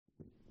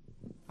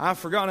I've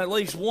forgotten at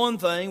least one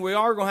thing. We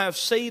are going to have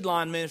seed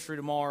line ministry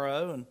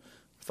tomorrow, and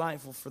we're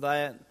thankful for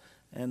that,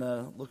 and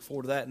look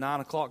forward to that at 9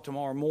 o'clock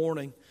tomorrow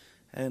morning.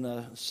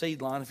 And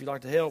seed line, if you'd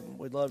like to help,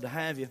 we'd love to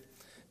have you.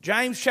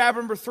 James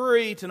chapter number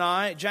 3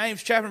 tonight.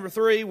 James chapter number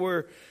 3,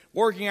 we're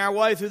working our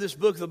way through this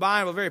book of the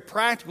Bible, a very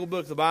practical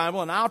book of the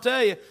Bible, and I'll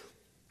tell you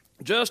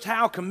just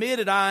how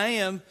committed I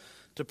am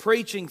to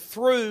preaching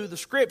through the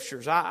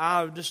Scriptures.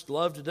 I just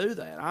love to do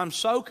that. I'm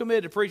so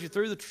committed to preaching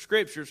through the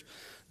Scriptures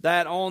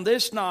that on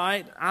this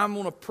night, I'm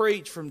going to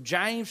preach from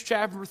James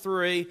chapter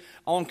 3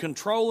 on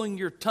controlling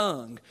your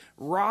tongue,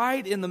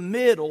 right in the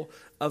middle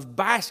of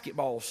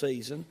basketball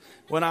season,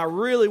 when I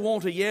really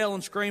want to yell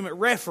and scream at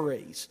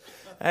referees.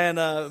 And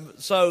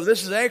so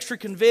this is extra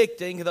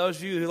convicting to those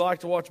of you who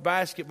like to watch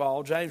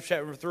basketball, James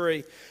chapter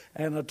 3,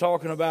 and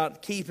talking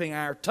about keeping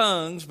our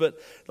tongues.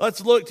 But let's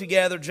look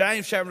together.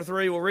 James chapter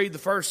 3, we'll read the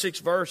first 6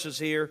 verses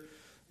here.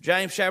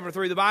 James chapter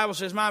 3, the Bible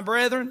says, "My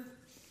brethren,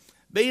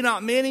 be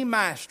not many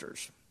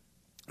masters,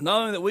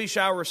 knowing that we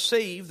shall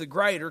receive the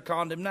greater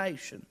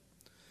condemnation.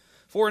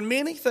 For in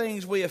many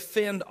things we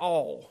offend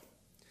all.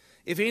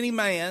 If any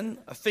man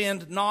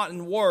offend not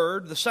in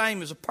word, the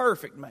same is a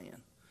perfect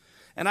man,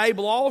 and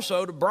able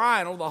also to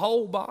bridle the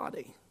whole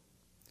body.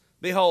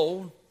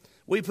 Behold,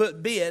 we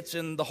put bits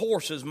in the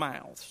horses'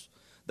 mouths,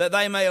 that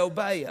they may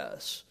obey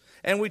us,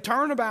 and we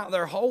turn about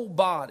their whole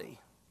body.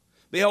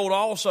 Behold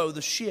also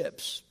the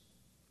ships,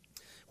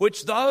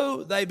 which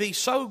though they be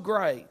so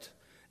great,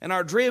 and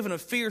are driven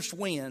of fierce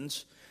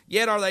winds,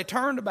 yet are they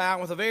turned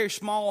about with a very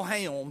small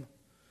helm,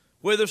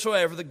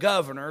 whithersoever the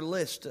governor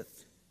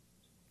listeth.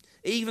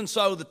 Even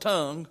so the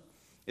tongue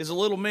is a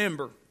little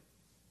member,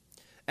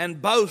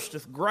 and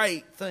boasteth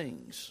great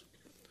things.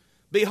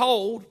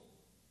 Behold,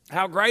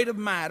 how great a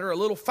matter a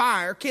little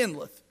fire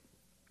kindleth.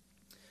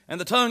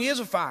 And the tongue is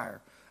a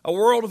fire, a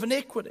world of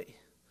iniquity.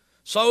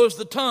 So is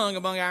the tongue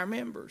among our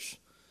members,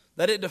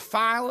 that it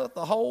defileth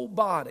the whole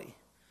body,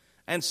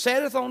 and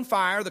setteth on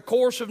fire the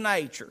course of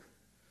nature,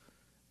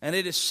 and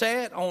it is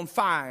set on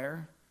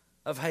fire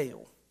of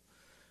hell."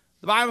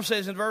 The Bible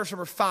says in verse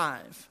number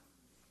 5,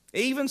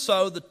 "Even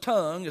so the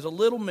tongue is a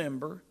little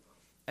member,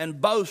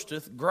 and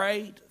boasteth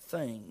great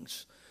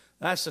things."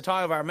 That's the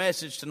title of our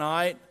message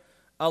tonight.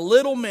 A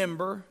little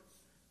member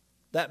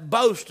that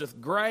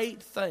boasteth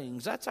great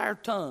things. That's our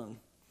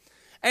tongue.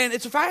 And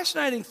it's a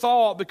fascinating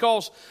thought,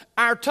 because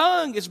our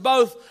tongue is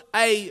both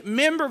a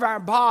member of our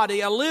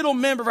body, a little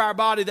member of our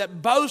body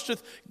that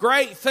boasteth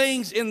great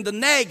things in the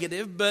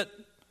negative, but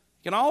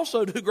can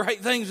also do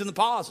great things in the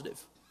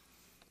positive.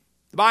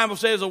 The Bible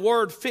says a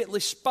word fitly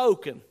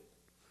spoken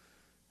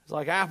is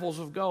like apples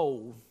of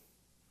gold.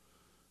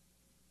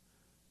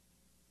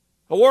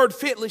 A word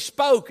fitly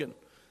spoken.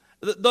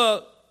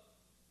 The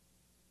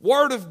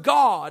Word of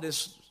God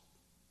is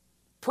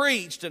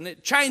preached and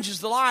it changes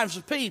the lives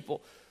of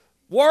people.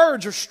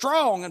 Words are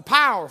strong and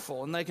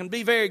powerful, and they can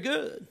be very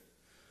good.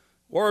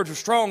 Words are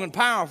strong and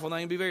powerful, and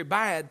they can be very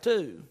bad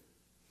too.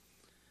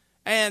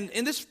 And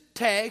in this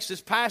text,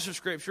 this passage of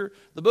Scripture,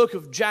 the book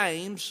of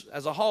James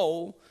as a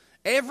whole,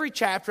 every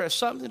chapter has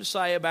something to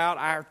say about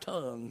our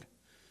tongue.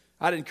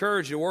 I'd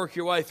encourage you to work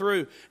your way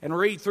through and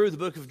read through the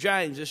book of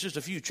James. It's just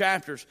a few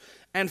chapters,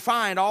 and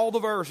find all the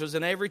verses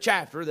in every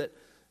chapter that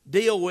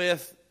deal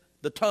with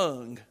the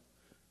tongue,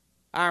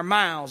 our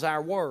mouths,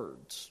 our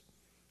words.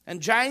 And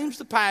James,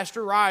 the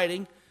pastor,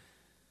 writing,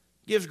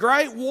 gives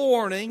great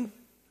warning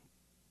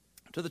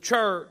to the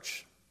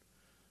church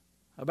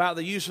about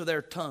the use of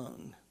their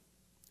tongue.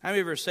 How many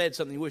of you ever said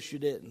something you wish you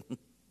didn't?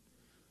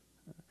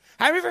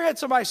 Have you ever had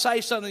somebody say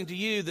something to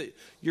you that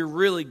you're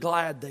really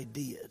glad they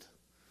did?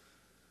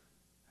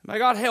 May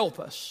God help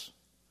us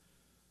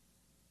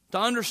to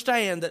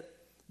understand that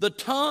the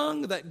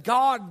tongue that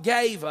God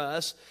gave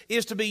us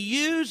is to be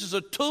used as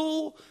a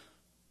tool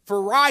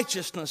for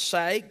righteousness'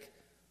 sake,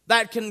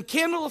 that can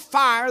kindle a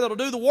fire that will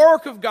do the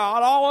work of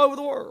God all over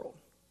the world.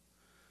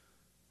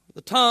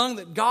 The tongue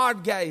that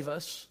God gave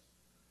us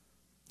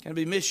can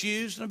be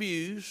misused and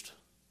abused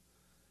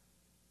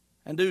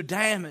and do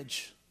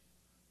damage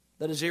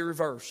that is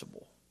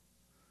irreversible.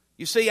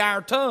 You see,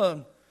 our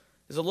tongue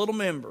is a little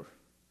member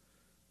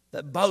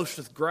that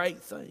boasteth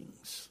great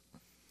things.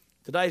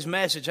 Today's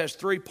message has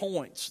 3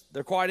 points.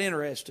 They're quite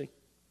interesting.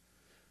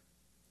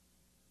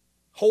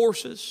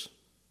 Horses,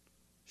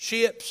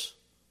 ships,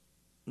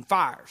 and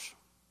fires.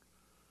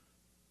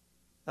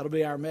 That'll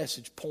be our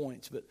message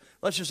points. But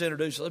let's just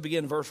introduce it. Let's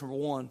begin in verse number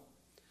 1.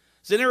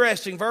 It's an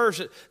interesting verse.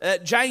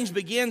 James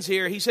begins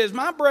here. He says,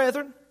 "My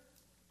brethren,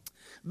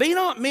 be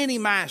not many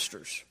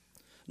masters,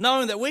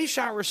 knowing that we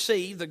shall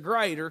receive the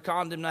greater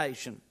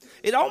condemnation."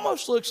 It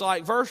almost looks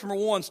like verse number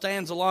 1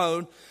 stands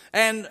alone.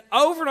 And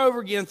over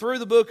again through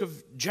the book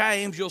of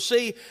James, you'll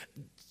see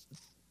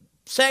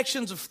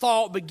sections of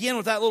thought begin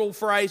with that little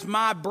phrase,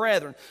 "my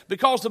brethren,"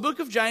 because the book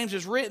of James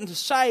is written to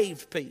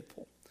saved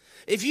people.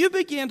 If you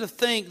begin to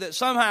think that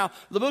somehow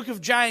the book of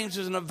James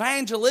is an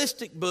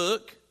evangelistic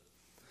book,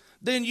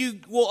 then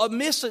you will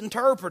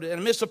misinterpret it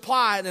and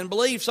misapply it and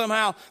believe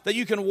somehow that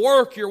you can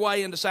work your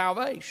way into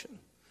salvation.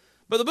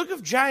 But the book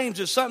of James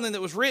is something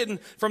that was written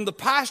from the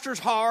pastor's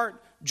heart,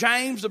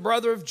 James, the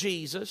brother of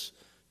Jesus,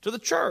 to the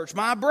church,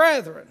 my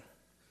brethren.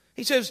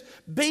 He says,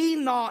 be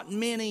not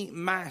many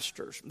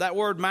masters. That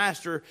word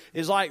master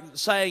is like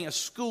saying a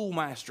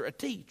schoolmaster, a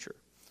teacher.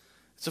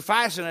 It's a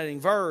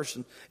fascinating verse,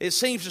 and it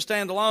seems to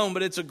stand alone,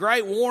 but it's a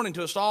great warning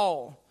to us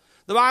all.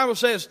 The Bible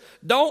says,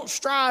 don't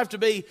strive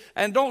to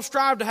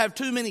have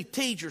too many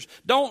teachers.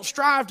 Don't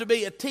strive to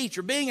be a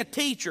teacher. Being a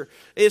teacher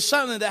is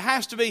something that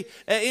has to be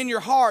in your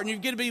heart, and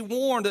you've got to be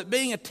warned that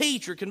being a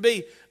teacher can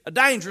be a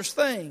dangerous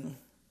thing,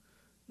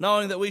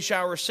 knowing that we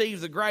shall receive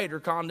the greater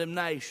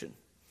condemnation.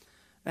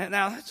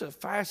 Now, that's a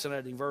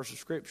fascinating verse of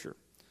Scripture.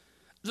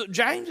 So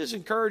James is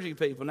encouraging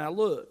people. Now,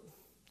 look,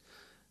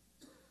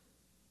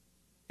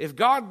 if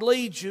God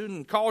leads you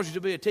and calls you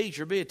to be a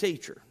teacher, be a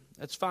teacher.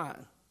 That's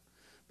fine.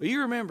 But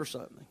you remember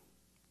something.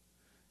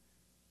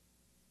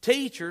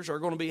 Teachers are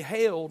going to be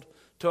held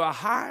to a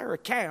higher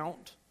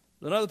account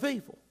than other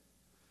people.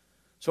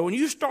 So when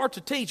you start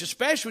to teach,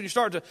 especially when you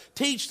start to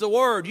teach the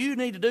Word, you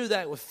need to do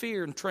that with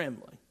fear and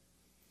trembling.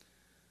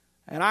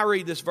 And I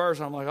read this verse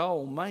and I'm like,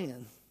 oh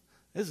man,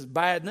 this is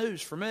bad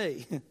news for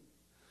me.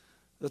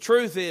 The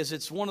truth is,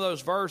 it's one of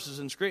those verses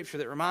in Scripture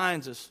that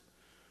reminds us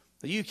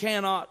that you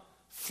cannot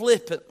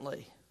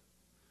flippantly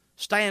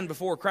stand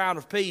before a crowd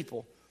of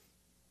people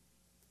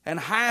and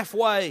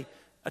halfway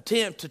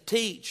attempt to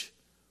teach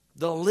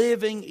the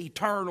living,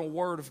 eternal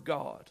Word of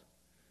God.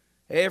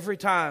 Every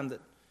time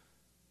that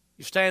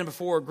you stand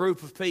before a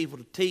group of people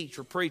to teach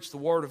or preach the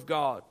Word of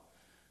God,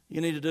 you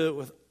need to do it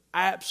with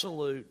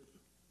absolute,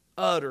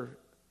 utter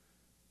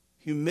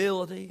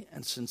humility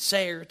and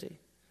sincerity,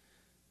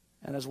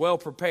 and as well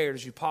prepared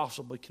as you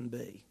possibly can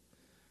be.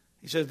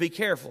 He says, be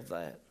careful of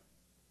that.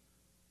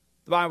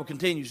 The Bible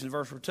continues in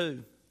verse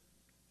 2.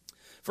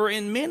 For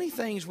in many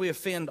things we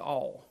offend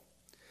all.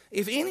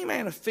 If any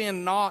man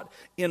offend not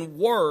in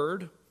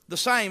word, the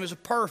same is a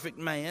perfect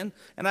man,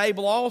 and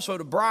able also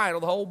to bridle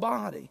the whole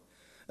body.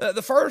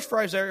 The first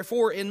phrase there,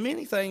 for in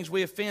many things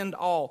we offend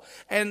all.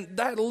 And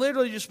that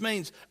literally just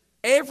means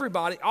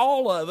everybody,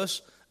 all of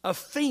us,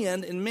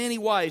 offend in many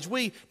ways.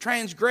 We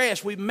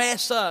transgress, we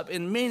mess up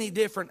in many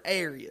different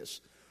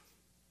areas.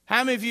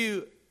 How many of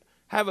you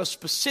have a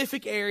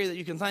specific area that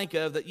you can think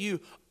of that you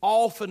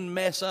often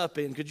mess up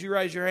in? Could you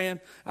raise your hand?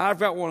 I've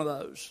got one of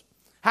those.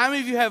 How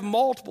many of you have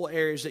multiple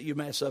areas that you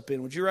mess up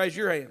in? Would you raise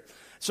your hand?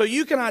 So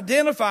you can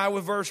identify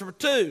with verse number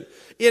 2.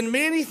 In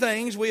many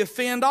things we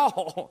offend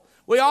all.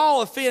 We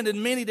all offend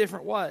in many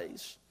different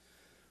ways.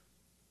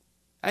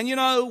 And you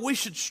know, we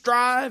should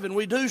strive, and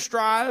we do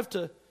strive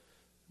to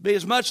be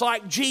as much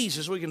like Jesus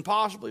as we can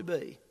possibly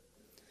be.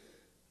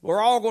 We're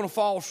all going to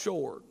fall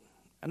short,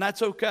 and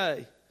that's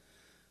okay.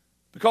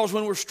 Because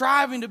when we're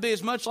striving to be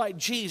as much like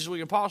Jesus as we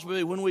can possibly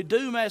be, when we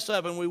do mess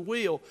up, and we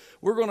will,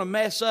 we're going to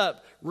mess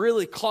up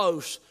really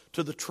close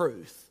to the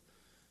truth.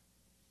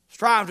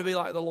 Strive to be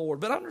like the Lord.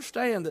 But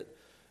understand that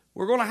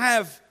we're going to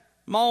have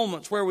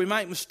moments where we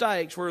make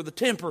mistakes, where the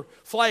temper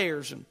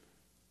flares. And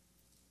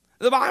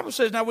the Bible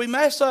says, now we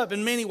mess up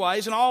in many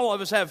ways, and all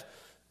of us have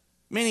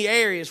many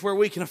areas where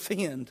we can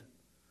offend.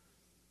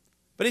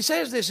 But he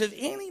says this, if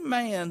any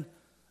man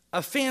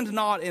offend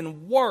not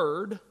in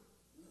word,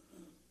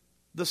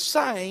 the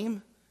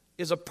same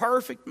is a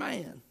perfect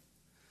man.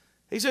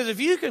 He says if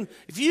you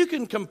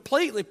can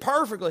completely,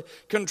 perfectly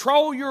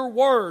control your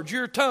words,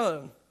 your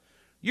tongue,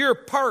 you're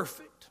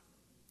perfect.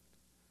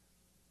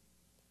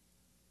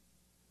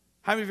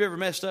 How many of you ever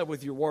messed up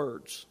with your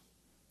words?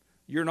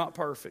 You're not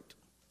perfect.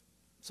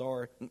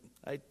 Sorry,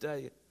 I hate to tell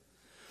you.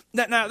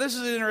 Now, this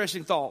is an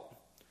interesting thought.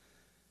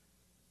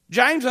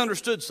 James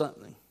understood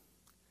something.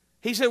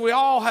 He said we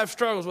all have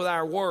struggles with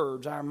our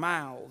words, our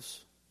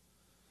mouths.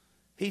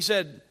 He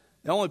said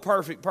the only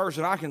perfect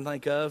person I can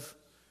think of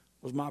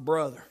was my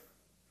brother.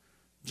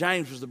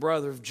 James was the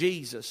brother of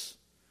Jesus.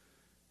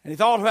 And he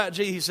thought about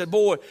Jesus. He said,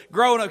 boy,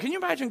 growing up, can you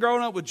imagine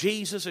growing up with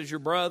Jesus as your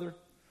brother?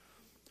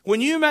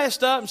 When you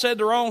messed up and said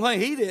the wrong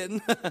thing, he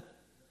didn't.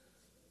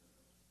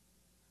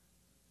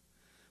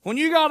 When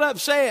you got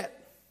upset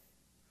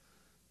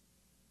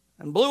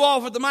and blew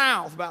off at the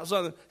mouth about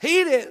something,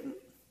 he didn't.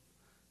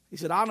 He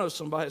said, I know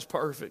somebody's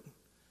perfect.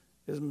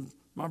 It's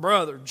my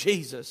brother,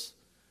 Jesus.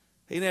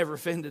 He never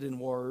offended in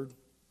word.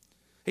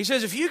 He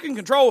says, if you can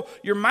control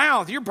your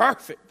mouth, you're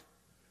perfect.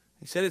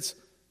 He said it's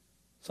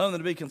something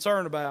to be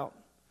concerned about.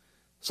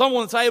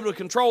 Someone that's able to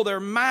control their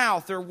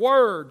mouth, their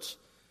words,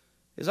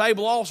 is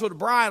able also to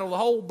bridle the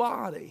whole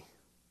body.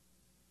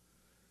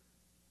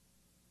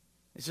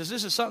 He says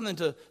this is something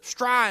to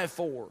strive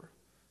for,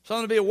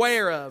 something to be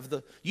aware of,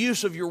 the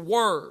use of your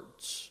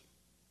words.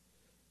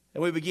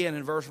 And we begin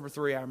in verse number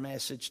 3, our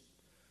message.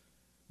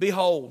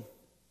 Behold,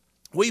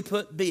 we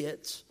put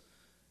bits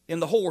in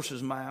the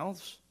horses'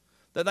 mouths,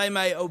 that they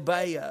may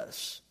obey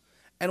us,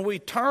 and we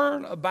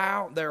turn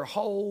about their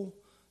whole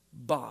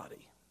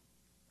body.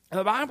 And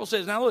the Bible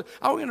says, now look,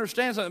 I want you to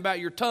understand something about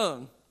your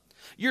tongue.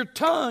 Your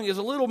tongue is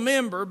a little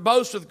member,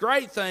 boasteth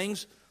great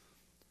things,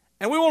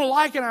 and we want to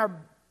liken our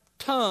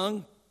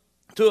tongue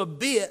to a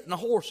bit in a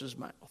horse's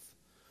mouth.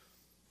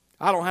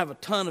 I don't have a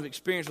ton of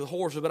experience with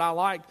horses, but I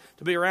like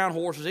to be around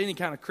horses. Any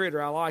kind of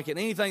critter, I like it.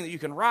 Anything that you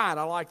can ride,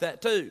 I like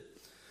that too.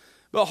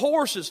 But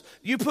horses,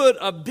 you put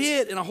a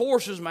bit in a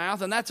horse's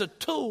mouth, and that's a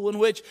tool in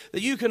which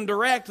that you can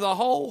direct the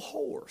whole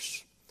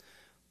horse.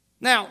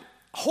 Now,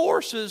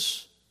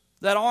 horses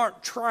that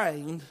aren't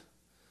trained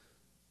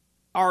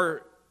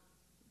are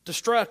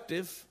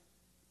destructive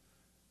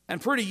and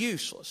pretty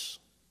useless.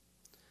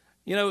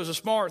 You know, it was a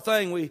smart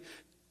thing. We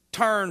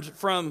turned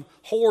from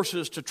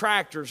horses to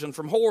tractors and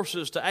from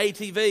horses to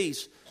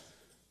ATVs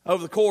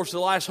over the course of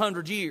the last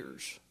 100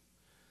 years.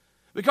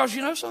 Because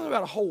you know something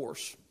about a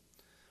horse?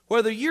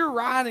 Whether you're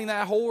riding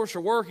that horse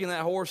or working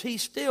that horse, he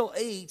still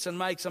eats and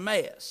makes a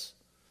mess.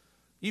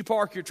 You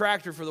park your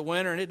tractor for the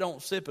winter and it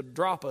don't sip a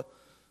drop of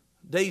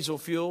diesel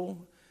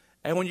fuel.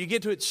 And when you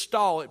get to its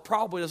stall, it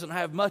probably doesn't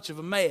have much of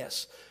a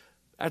mess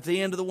at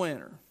the end of the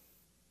winter.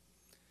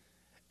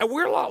 And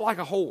we're a lot like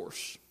a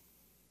horse.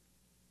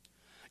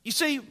 You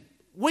see,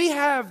 we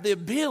have the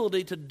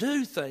ability to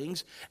do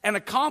things and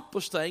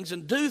accomplish things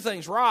and do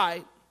things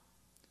right.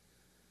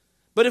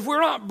 But if we're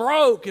not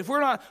broke, if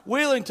we're not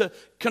willing to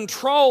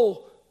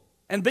control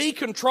and be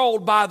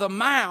controlled by the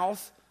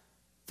mouth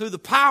through the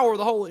power of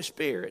the Holy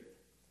Spirit,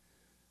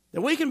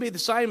 then we can be the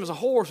same as a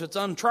horse that's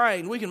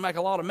untrained. We can make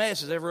a lot of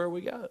messes everywhere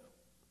we go.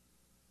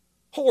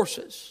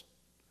 Horses.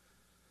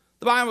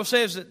 The Bible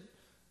says that,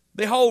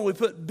 behold, we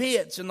put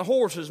bits in the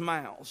horses'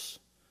 mouths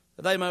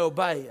that they may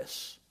obey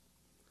us.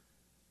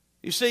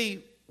 You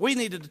see, we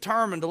need to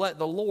determine to let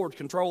the Lord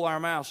control our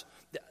mouths.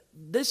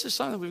 This is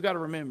something we've got to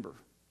remember.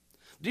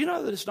 Do you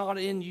know that it's not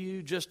in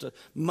you just to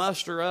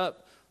muster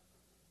up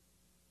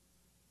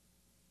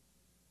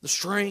the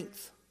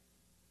strength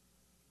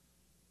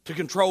to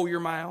control your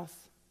mouth?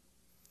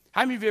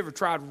 How many of you ever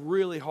tried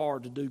really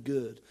hard to do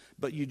good,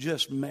 but you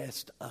just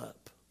messed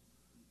up?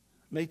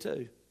 Me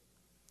too.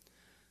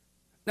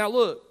 Now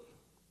look,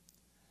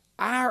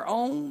 our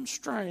own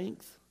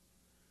strength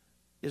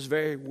is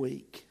very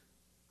weak.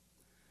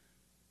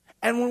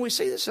 And when we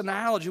see this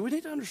analogy, we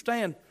need to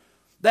understand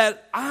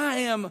that I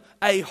am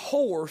a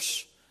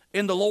horse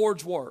in the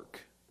Lord's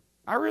work.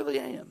 I really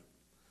am.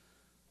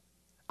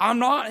 I'm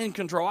not in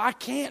control. I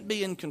can't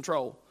be in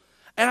control.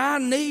 And I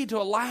need to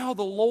allow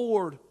the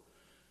Lord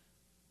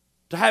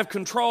to have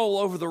control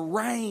over the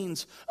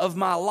reins of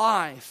my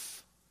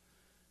life.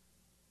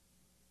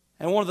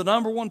 And one of the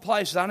number one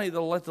places I need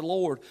to let the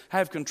Lord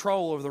have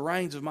control over the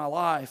reins of my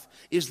life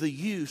is the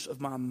use of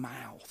my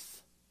mouth.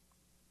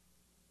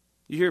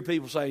 You hear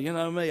people say, you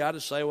know me, I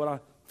just say what I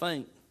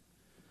think.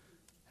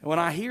 And when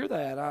I hear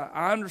that,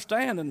 I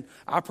understand, and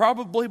I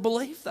probably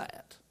believe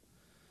that.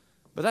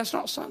 But that's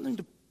not something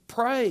to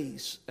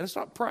praise, and it's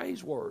not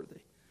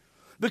praiseworthy.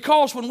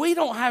 Because when we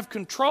don't have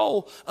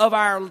control of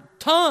our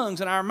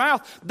tongues and our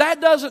mouth, that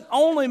doesn't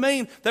only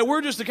mean that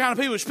we're just the kind of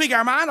people who speak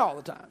our mind all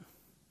the time.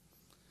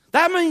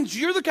 That means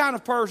you're the kind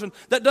of person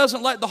that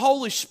doesn't let the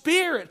Holy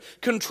Spirit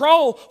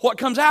control what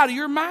comes out of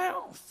your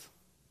mouth.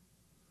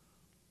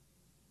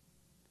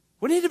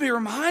 We need to be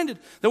reminded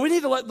that we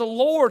need to let the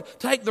Lord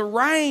take the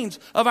reins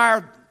of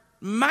our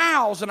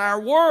mouths and our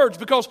words,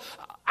 because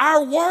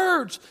our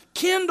words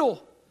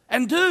kindle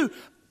and do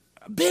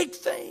big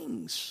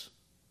things.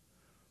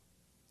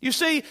 You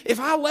see,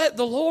 if I let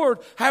the Lord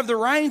have the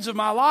reins of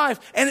my life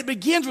and it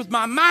begins with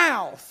my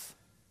mouth,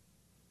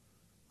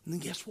 then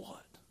guess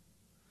what?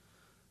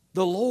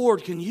 The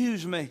Lord can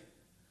use me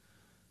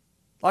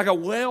like a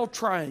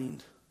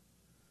well-trained,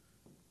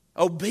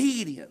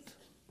 obedient,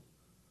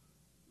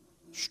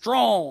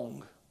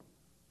 strong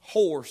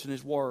horse in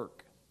His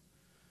work.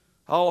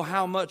 Oh,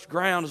 how much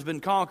ground has been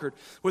conquered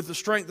with the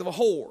strength of a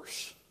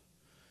horse.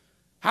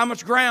 How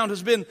much ground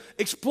has been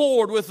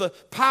explored with the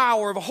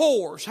power of a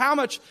horse. How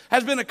much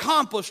has been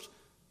accomplished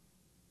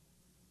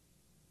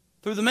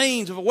through the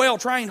means of a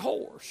well-trained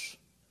horse.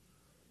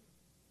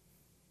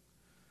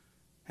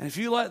 And if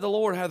you let the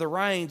Lord have the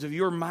reins of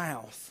your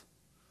mouth,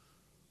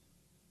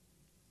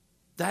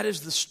 that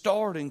is the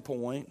starting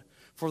point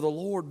for the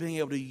Lord being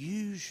able to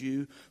use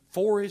you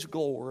for His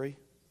glory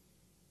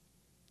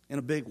in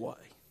a big way.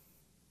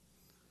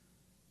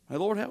 May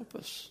the Lord help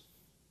us.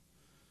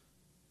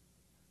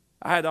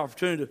 I had the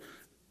opportunity to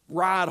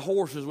ride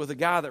horses with a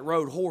guy that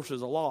rode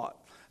horses a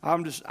lot.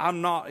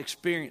 I'm not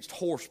experienced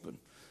horseman.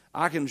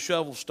 I can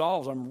shovel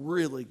stalls. I'm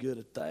really good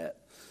at that.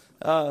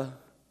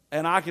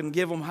 And I can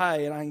give them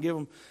hay, and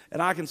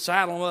I can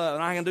saddle them up,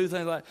 and I can do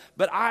things like that.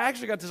 But I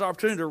actually got this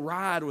opportunity to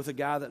ride with a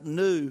guy that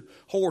knew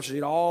horses.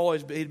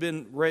 He'd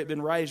been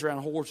raised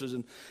around horses,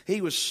 and he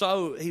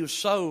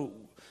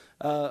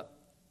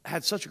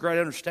had such a great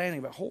understanding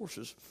about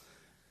horses.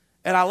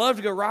 And I loved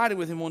to go riding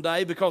with him one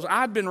day because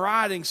I'd been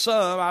riding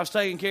some. I was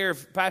taking care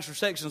of Pastor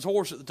Sexton's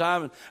horse at the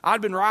time, and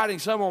I'd been riding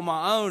some on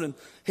my own. And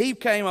he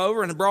came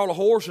over and brought a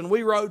horse, and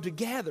we rode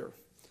together.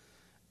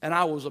 And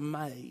I was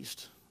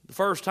amazed. The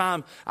first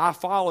time I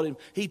followed him,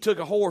 he took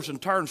a horse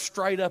and turned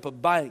straight up a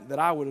bank that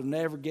I would have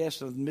never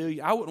guessed in a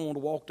million. I wouldn't want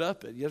to walk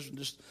up it.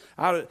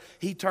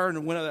 He turned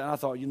and went up, and I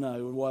thought,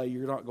 way,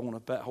 you're not going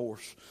up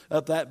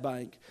that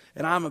bank.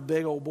 And I'm a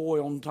big old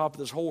boy on top of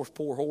this horse,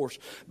 poor horse.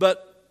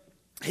 But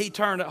he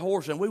turned that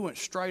horse and we went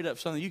straight up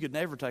something you could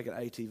never take an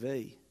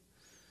ATV.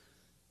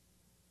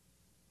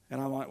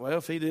 And I'm like, well,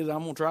 if he did it,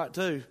 I'm going to try it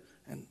too.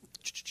 And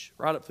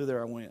right up through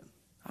there I went.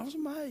 I was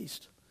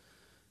amazed.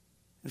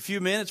 In a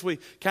few minutes, we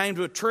came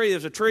to a tree.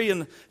 There's a tree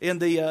in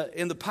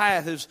the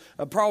path. It's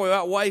probably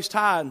about waist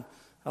high. And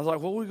I was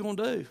like, what are we going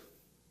to do?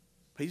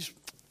 He's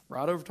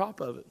right over top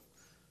of it.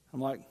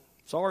 I'm like,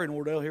 sorry,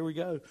 Nordell, here we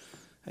go.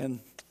 And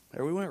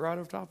there we went right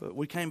over top of it.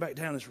 We came back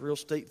down this real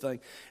steep thing.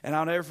 And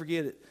I'll never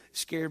forget it. It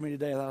scared me to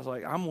death. I was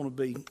like, I'm going to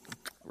be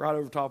right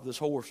over top of this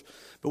horse.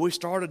 But we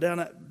started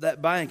down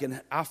that bank,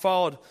 and I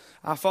followed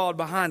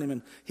behind him,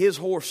 and his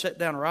horse sat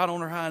down right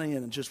on her hind end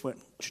and just went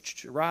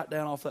right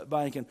down off that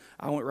bank, and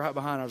I went right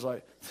behind. I was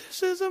like,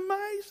 this is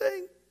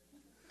amazing.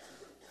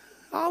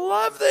 I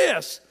love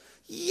this.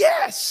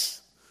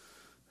 Yes.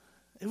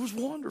 It was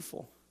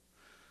wonderful.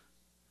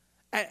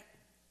 And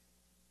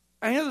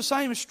the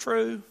same is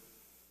true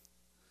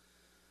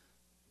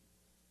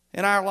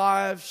in our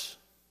lives.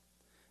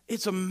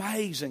 It's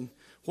amazing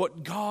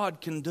what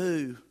God can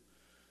do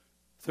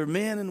through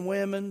men and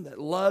women that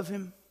love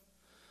Him,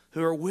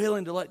 who are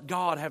willing to let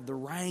God have the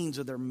reins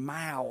of their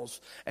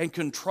mouths and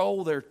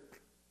control their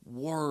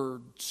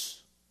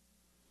words.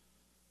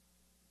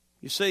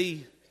 You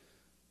see,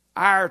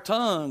 our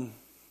tongue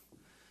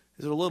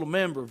is a little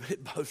member, but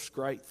it boasts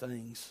great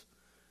things.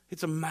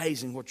 It's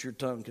amazing what your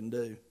tongue can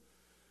do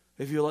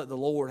if you let the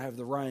Lord have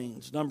the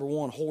reins. Number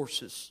one,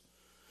 horses.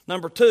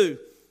 Number two,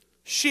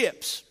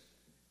 ships.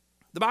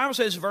 The Bible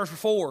says in verse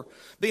 4,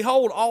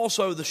 behold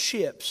also the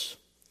ships,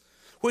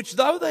 which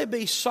though they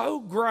be so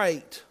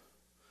great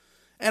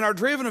and are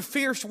driven of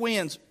fierce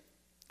winds,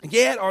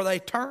 yet are they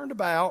turned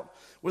about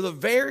with a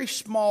very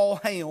small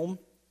helm,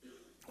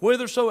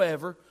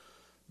 whithersoever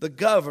the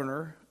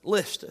governor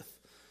listeth.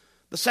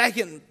 The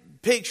second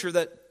picture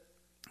that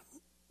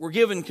we're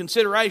given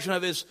consideration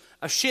of is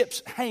a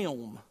ship's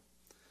helm.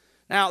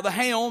 Now, the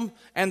helm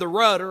and the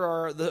rudder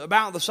are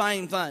about the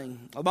same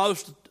thing.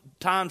 Most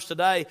times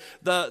today,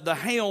 the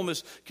helm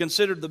is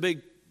considered the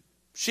big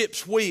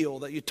ship's wheel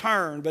that you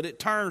turn, but it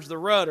turns the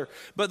rudder.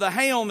 But the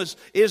helm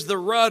is the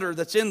rudder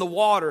that's in the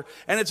water,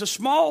 and it's a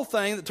small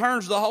thing that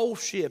turns the whole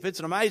ship. It's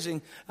an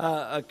amazing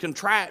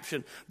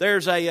contraption.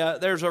 There's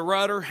a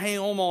rudder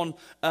helm on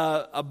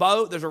a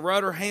boat. There's a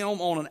rudder helm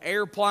on an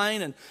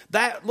airplane, and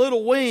that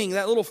little wing,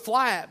 that little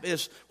flap,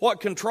 is what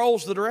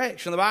controls the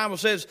direction. The Bible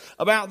says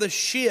about this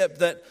ship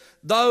that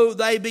though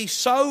they be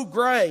so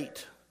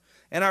great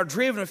and are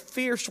driven of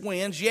fierce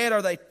winds, yet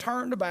are they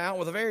turned about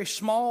with a very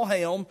small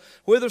helm,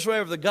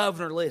 whithersoever the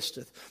governor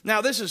listeth.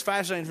 Now, this is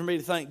fascinating for me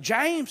to think.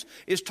 James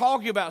is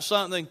talking about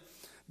something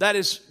that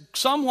is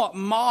somewhat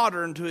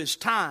modern to his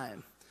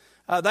time.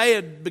 They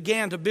had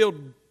began to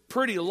build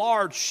pretty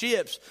large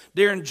ships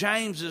during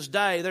James's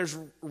day. There's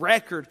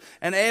record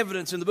and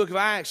evidence in the book of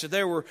Acts that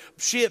there were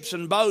ships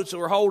and boats that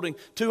were holding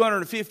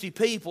 250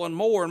 people and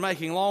more and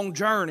making long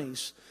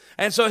journeys.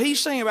 And so he's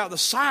saying about the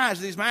size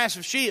of these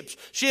massive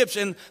ships,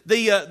 and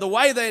the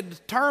way they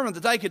determined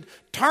that they could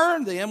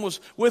turn them was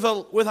with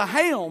a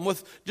helm,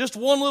 with just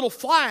one little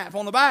flap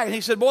on the back. And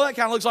he said, boy, that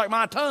kind of looks like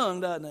my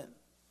tongue, doesn't it?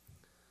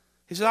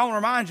 He said, I want to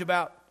remind you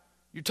about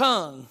your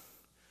tongue.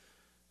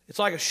 It's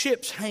like a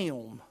ship's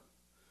helm.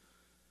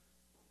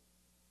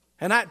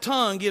 And that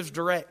tongue gives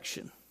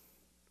direction.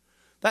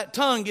 That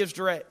tongue gives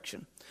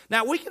direction.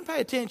 Now, we can pay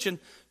attention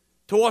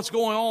to what's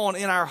going on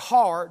in our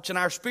hearts and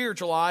our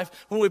spiritual life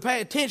when we pay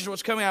attention to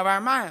what's coming out of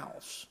our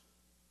mouths.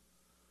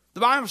 The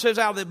Bible says,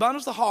 out of the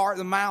abundance of the heart,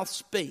 the mouth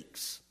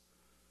speaks.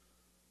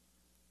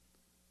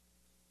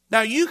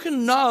 Now, you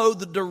can know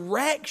the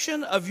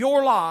direction of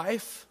your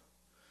life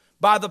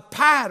by the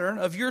pattern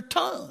of your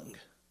tongue.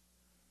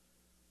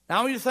 Now,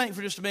 I want you to think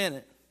for just a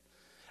minute.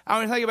 I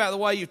want you to think about the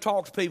way you've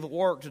talked to people at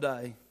work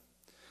today.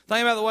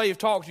 Think about the way you've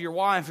talked to your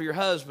wife or your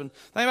husband.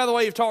 Think about the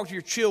way you've talked to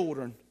your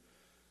children.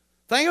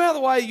 Think about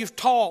the way you've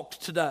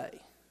talked today.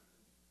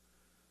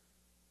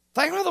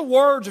 Think about the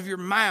words of your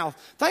mouth.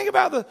 Think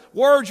about the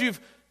words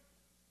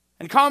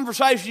and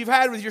conversations you've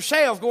had with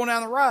yourself going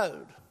down the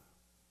road.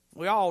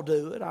 We all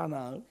do it, I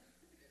know.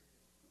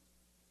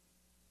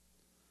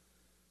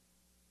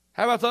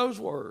 How about those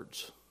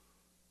words?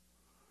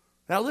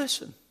 Now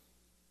listen.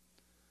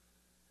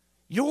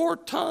 Your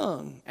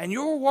tongue and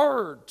your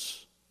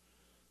words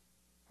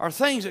are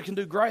things that can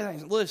do great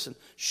things. Listen,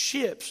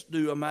 ships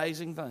do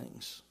amazing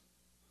things.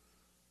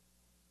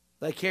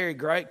 They carry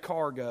great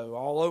cargo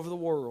all over the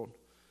world.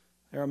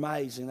 They're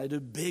amazing. They do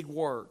big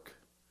work.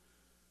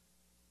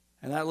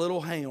 And that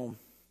little helm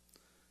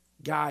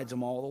guides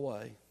them all the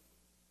way.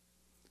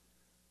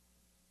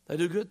 They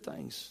do good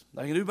things.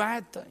 They can do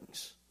bad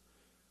things.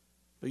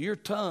 But your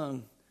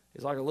tongue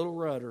is like a little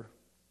rudder.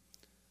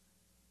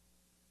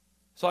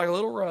 It's like a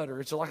little rudder.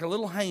 It's like a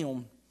little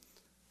helm.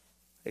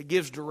 It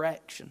gives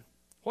direction.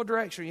 What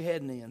direction are you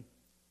heading in?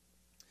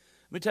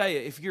 Let me tell you,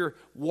 if your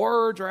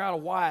words are out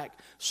of whack,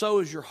 so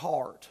is your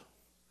heart.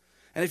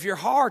 And if your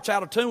heart's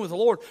out of tune with the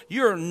Lord,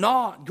 you're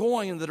not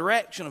going in the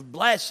direction of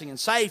blessing and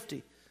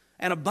safety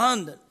and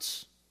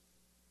abundance.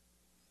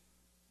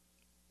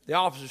 The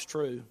opposite is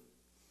true.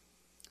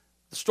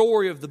 the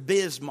story of the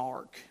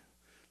Bismarck.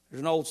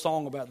 There's an old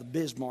song about the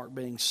Bismarck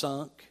being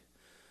sunk.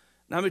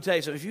 Now let me tell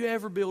you something. If you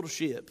ever build a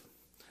ship,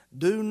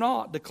 do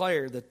not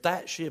declare that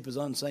that ship is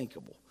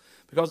unsinkable.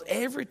 Because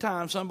every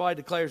time somebody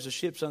declares the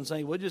ship's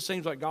unsinkable, it just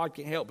seems like God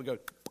can't help but go,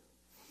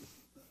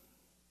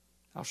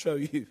 I'll show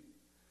you.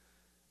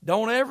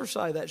 Don't ever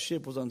say that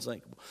ship was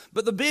unsinkable.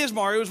 But the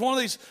Bismarck, it was one of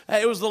these,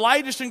 it was the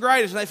latest and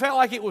greatest, and they felt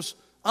like it was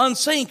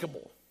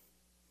unsinkable.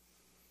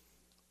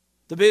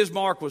 The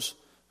Bismarck was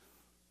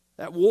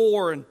at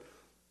war and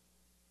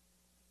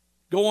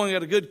going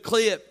at a good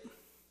clip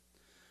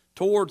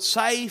toward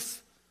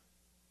safe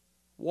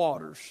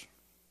waters.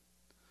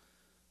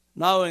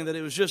 Knowing that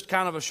it was just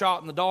kind of a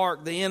shot in the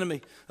dark, the enemy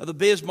of the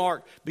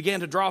Bismarck began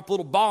to drop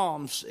little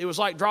bombs. It was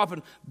like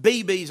dropping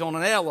BBs on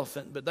an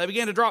elephant, but they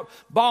began to drop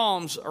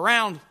bombs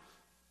around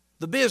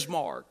the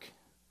Bismarck.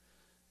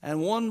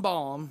 And one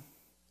bomb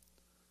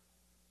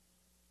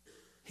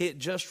hit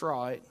just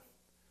right,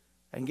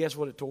 and guess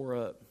what it tore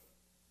up?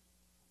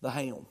 The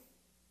helm.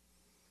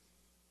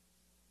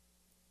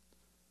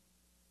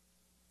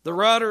 The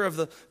rudder of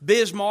the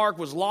Bismarck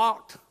was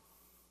locked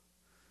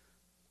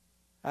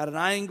at an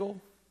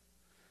angle.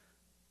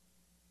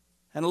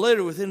 And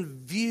literally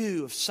within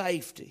view of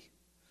safety,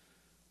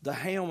 the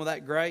helm of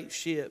that great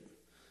ship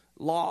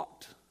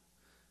locked,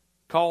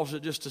 caused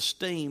it just to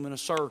steam in a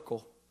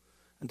circle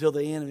until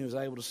the enemy was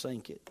able to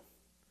sink it.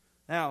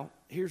 Now,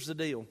 here's the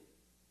deal.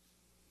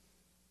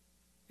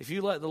 If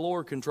you let the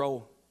Lord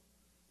control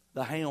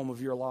the helm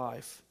of your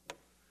life,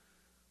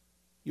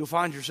 you'll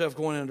find yourself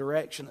going in a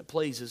direction that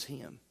pleases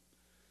Him.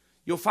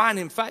 You'll find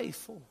Him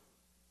faithful.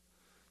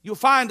 You'll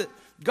find that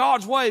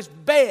God's way is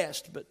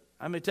best, but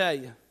let me tell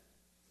you,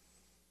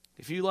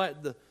 if you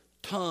let the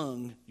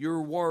tongue,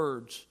 your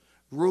words,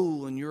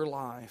 rule in your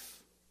life,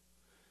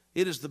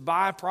 it is the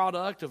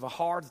byproduct of a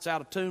heart that's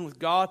out of tune with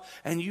God,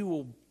 and you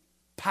will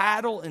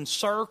paddle in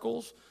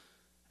circles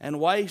and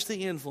waste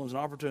the influence and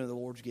opportunity the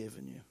Lord's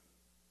given you.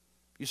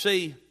 You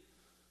see,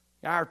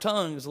 our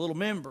tongue is a little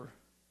member,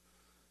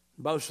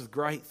 boasts with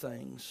great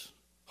things.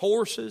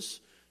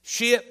 Horses,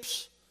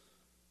 ships,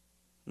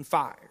 and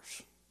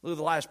fires. Look at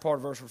the last part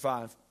of verse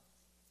 5.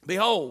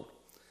 Behold,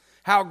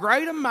 how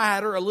great a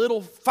matter a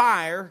little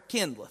fire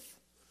kindleth.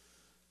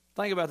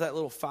 Think about that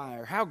little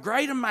fire. How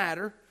great a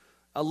matter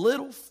a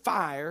little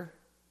fire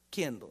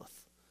kindleth.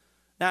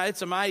 Now,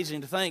 it's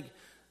amazing to think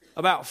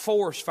about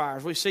forest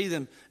fires. We see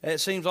them, it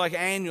seems like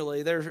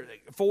annually, there's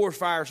forest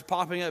fires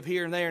popping up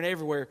here and there and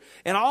everywhere.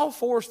 And all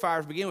forest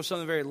fires begin with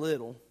something very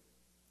little,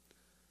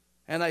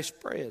 and they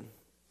spread.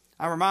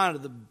 I'm reminded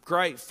of the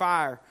great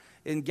fire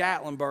in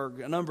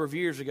Gatlinburg a number of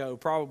years ago,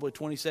 probably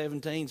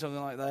 2017,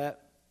 something like that.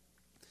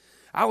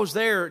 I was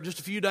there just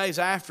a few days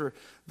after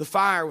the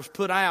fire was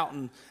put out,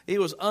 and it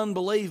was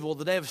unbelievable,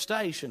 the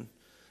devastation.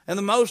 And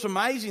the most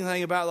amazing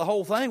thing about the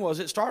whole thing was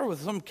it started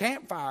with some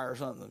campfire or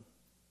something.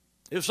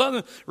 It was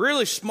something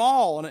really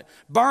small, and it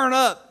burned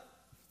up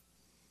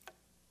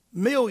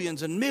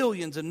millions and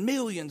millions and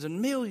millions and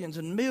millions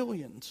and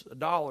millions of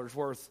dollars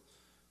worth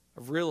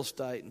of real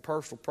estate and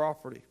personal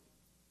property.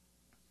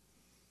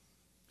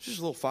 It's just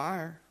a little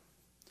fire.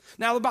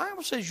 Now, the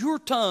Bible says your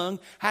tongue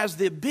has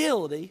the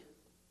ability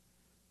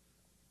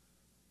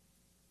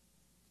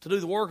to do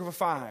the work of a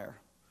fire.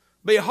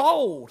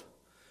 Behold,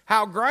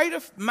 how great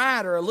a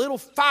matter a little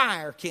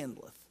fire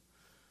kindleth.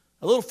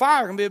 A little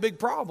fire can be a big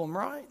problem,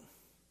 right?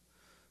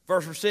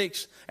 Verse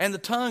 6, and the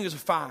tongue is a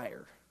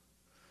fire,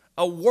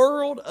 a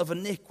world of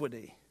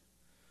iniquity.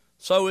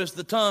 So is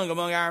the tongue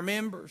among our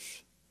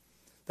members,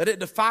 that it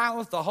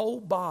defileth the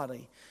whole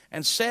body,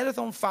 and setteth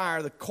on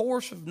fire the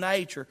course of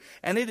nature,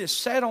 and it is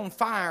set on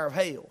fire of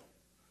hell.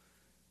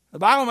 The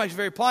Bible makes it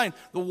very plain.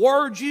 The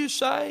words you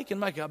say can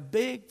make a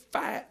big,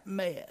 fat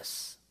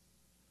mess.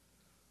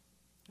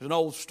 There's an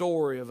old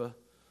story of a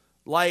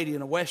lady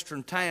in a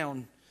western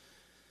town.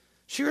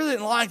 She really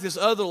didn't like this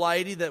other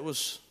lady that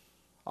was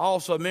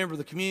also a member of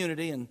the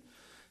community, and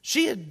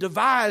she had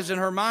devised in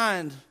her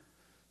mind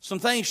some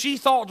things she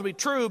thought to be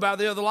true about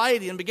the other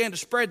lady and began to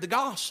spread the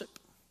gossip.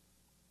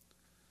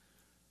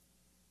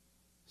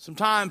 Some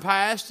time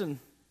passed, and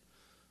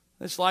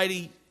this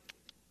lady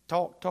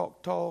talk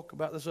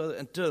about this other,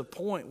 and to the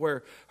point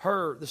where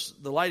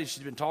the lady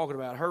she's been talking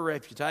about, her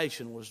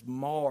reputation was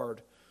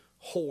marred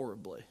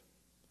horribly.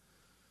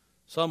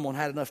 Someone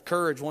had enough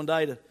courage one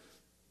day to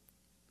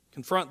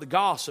confront the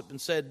gossip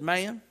and said,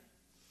 "Ma'am,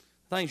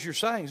 things you're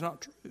saying is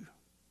not true,"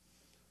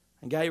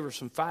 and gave her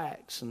some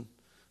facts. And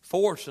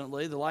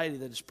fortunately, the lady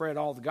that had spread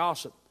all the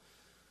gossip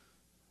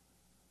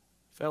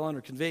fell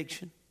under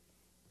conviction.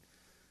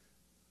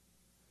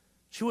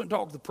 She wouldn't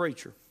talk to the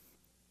preacher.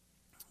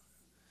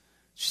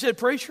 She said,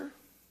 "Preacher,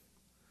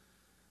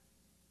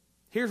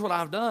 here's what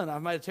I've done.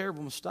 I've made a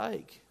terrible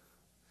mistake.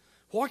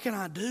 What can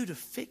I do to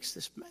fix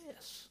this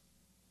mess?"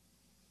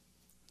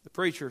 The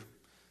preacher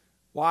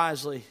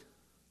wisely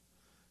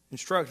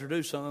instructed her to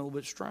do something a little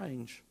bit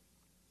strange.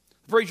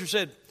 The preacher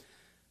said,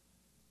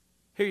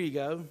 "Here you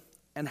go,"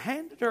 and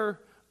handed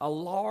her a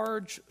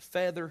large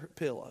feather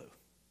pillow.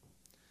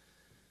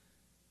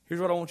 "Here's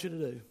what I want you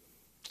to do.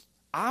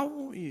 I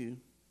want you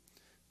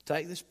to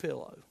take this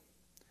pillow,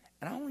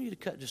 and I want you to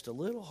cut just a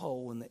little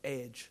hole in the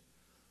edge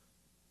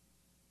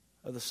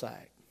of the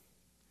sack.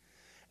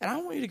 And I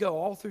want you to go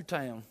all through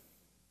town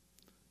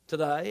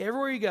today,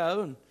 everywhere you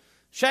go, and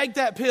shake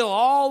that pillow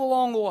all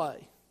along the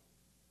way.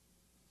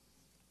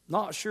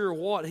 Not sure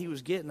what he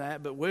was getting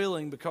at, but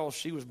willing because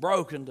she was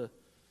broken to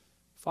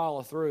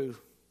follow through.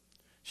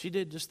 She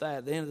did just that.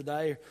 At the end of the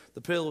day,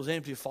 the pillow was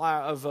empty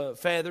of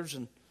feathers,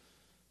 and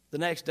the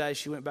next day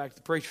she went back to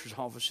the preacher's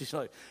office. She's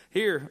like,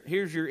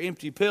 here's your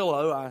empty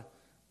pillow. I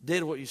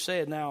did what you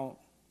said. Now,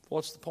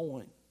 what's the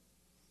point?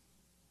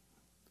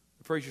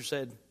 The preacher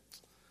said,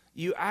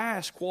 you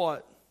asked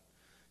what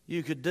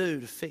you could do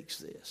to fix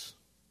this.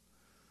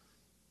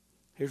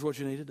 Here's what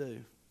you need to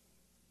do.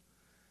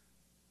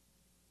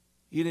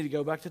 You need to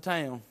go back to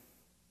town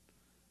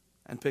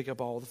and pick up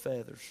all the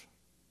feathers.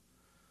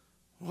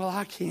 Well,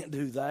 I can't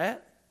do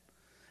that.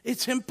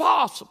 It's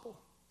impossible.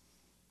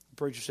 The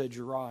preacher said,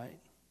 you're right.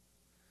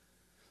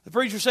 The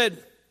preacher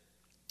said,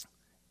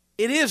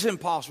 it is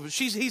impossible.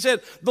 He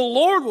said, the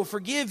Lord will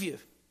forgive you.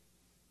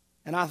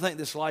 And I think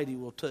this lady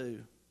will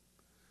too.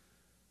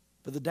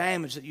 But the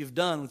damage that you've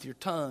done with your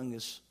tongue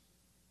is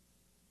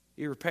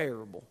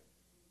irreparable.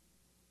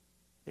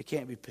 It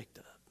can't be picked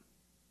up.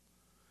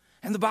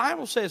 And the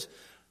Bible says,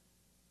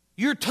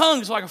 your tongue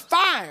is like a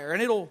fire,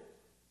 and it'll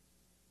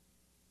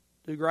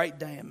do great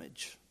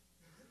damage.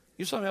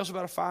 You know something else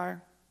about a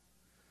fire?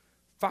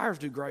 Fires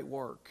do great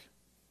work.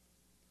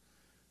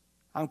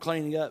 I'm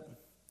cleaning up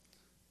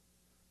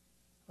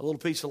a little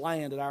piece of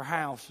land at our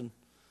house, and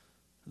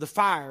the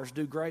fires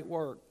do great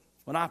work.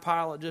 When I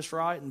pile it just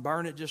right and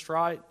burn it just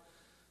right,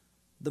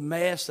 the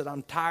mess that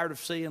I'm tired of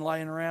seeing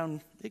laying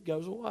around, it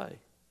goes away.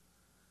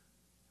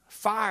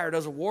 Fire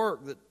does a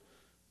work that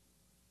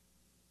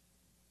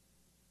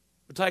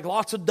would take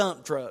lots of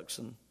dump trucks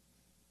and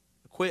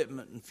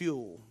equipment and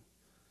fuel.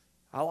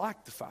 I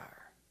like the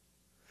fire.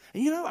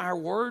 And you know, our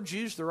words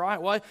used the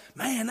right way,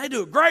 man, they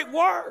do a great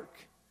work.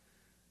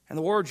 And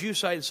the words you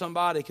say to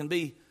somebody can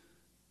be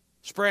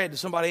spread to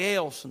somebody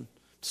else and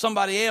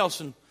somebody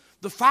else. And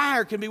the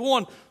fire can be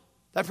one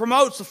that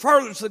promotes the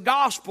furtherance of the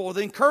gospel,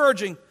 the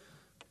encouraging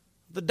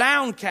the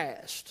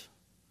downcast.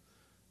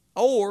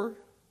 Or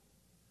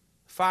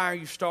the fire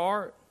you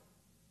start,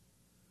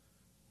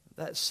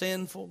 that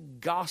sinful,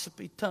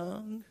 gossipy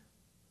tongue,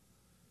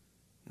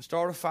 and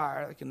start a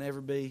fire that can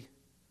never be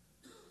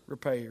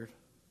repaired.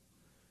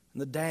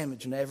 And the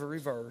damage never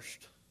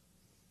reversed.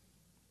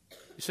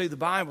 You see, the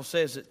Bible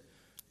says that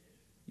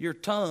your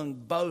tongue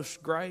boasts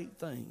great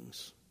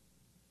things.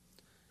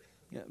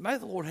 May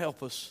the Lord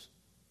help us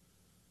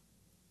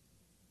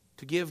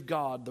to give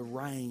God the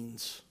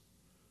reins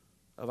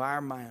of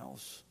our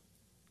mouths.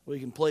 We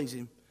can please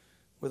Him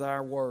with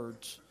our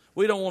words.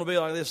 We don't want to be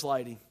like this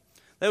lady.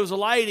 There was a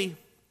lady,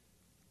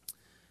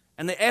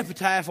 and the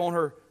epitaph on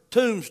her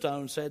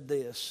tombstone said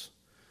this: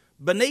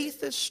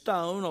 beneath this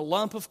stone, a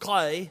lump of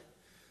clay,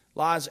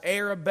 lies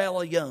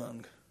Arabella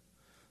Young,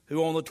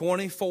 who on the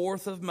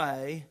 24th of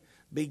May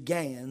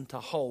began to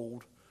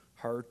hold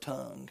her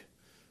tongue.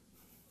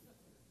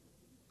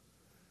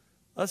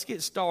 Let's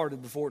get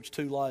started before it's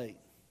too late.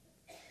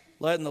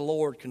 Letting the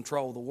Lord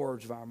control the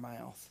words of our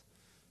mouth.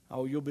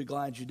 Oh, you'll be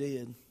glad you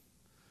did.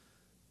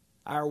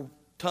 Our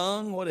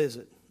tongue, what is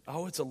it?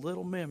 Oh, it's a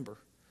little member,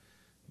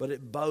 but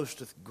it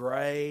boasteth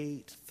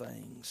great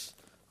things.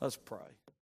 Let's pray.